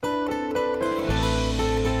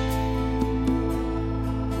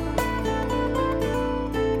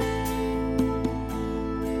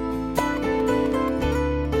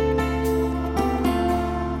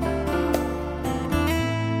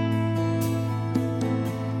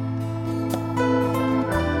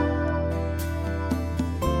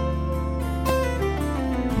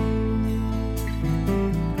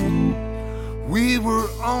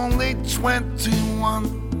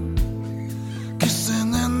21,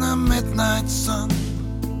 kissing in the midnight sun.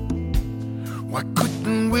 Why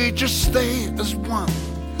couldn't we just stay as one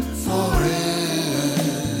forever?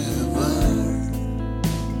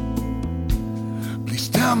 Please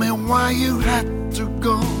tell me why you had to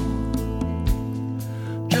go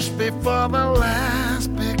just before the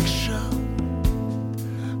last picture.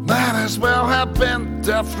 Might as well have been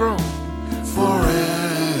death row forever.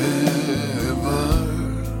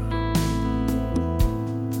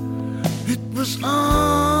 It was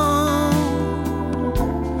all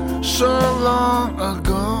so long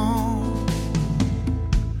ago.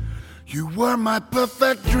 You were my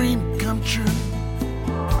perfect dream come true.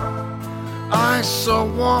 Eyes so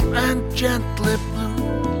warm and gently blue.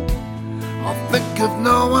 I'll think of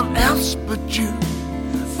no one else but you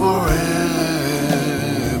forever.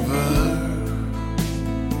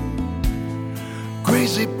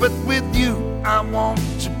 Crazy, but with you I want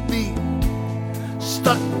to be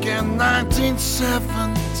stuck in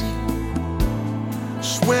 1970,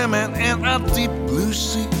 swimming in a deep blue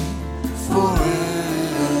sea forever.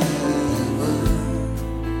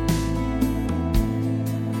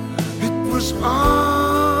 It was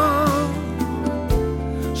all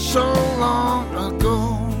so long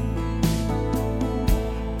ago.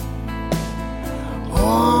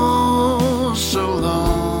 Oh, so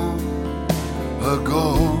long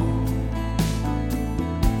ago.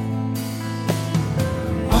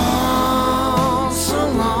 Oh, so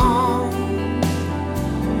long.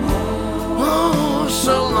 Oh,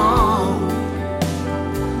 so long.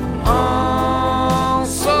 Oh,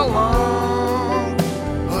 so long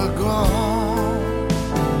ago.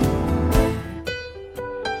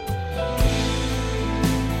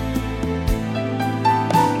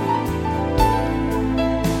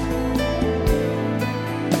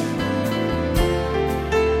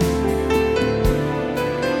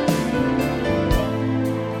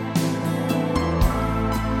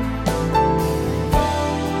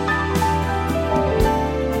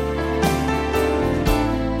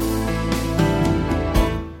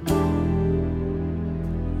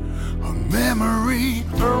 A memory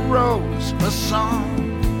arose, a song,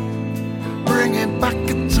 bringing back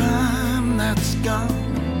a time that's gone.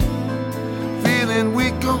 Feeling we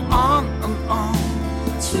go on and on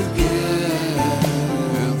together.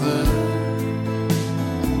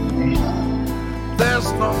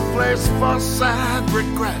 There's no place for sad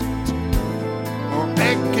regret or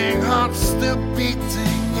aching hearts still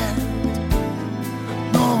beating yet.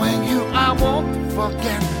 Knowing you I won't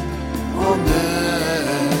forget or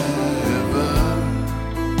never.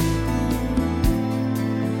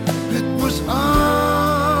 It was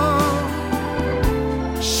all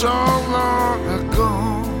so long ago.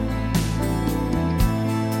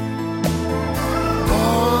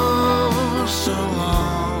 Oh, so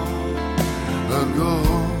long ago.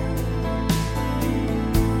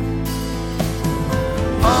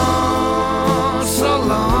 Oh, so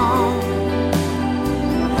long.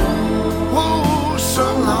 Oh, so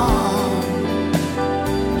long.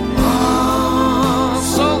 Oh,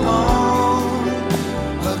 so long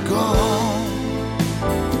ago.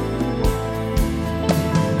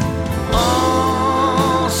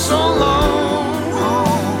 Oh, so long.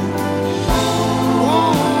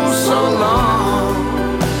 Oh, so long.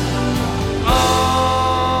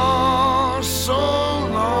 Oh, so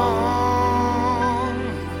long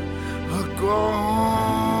ago.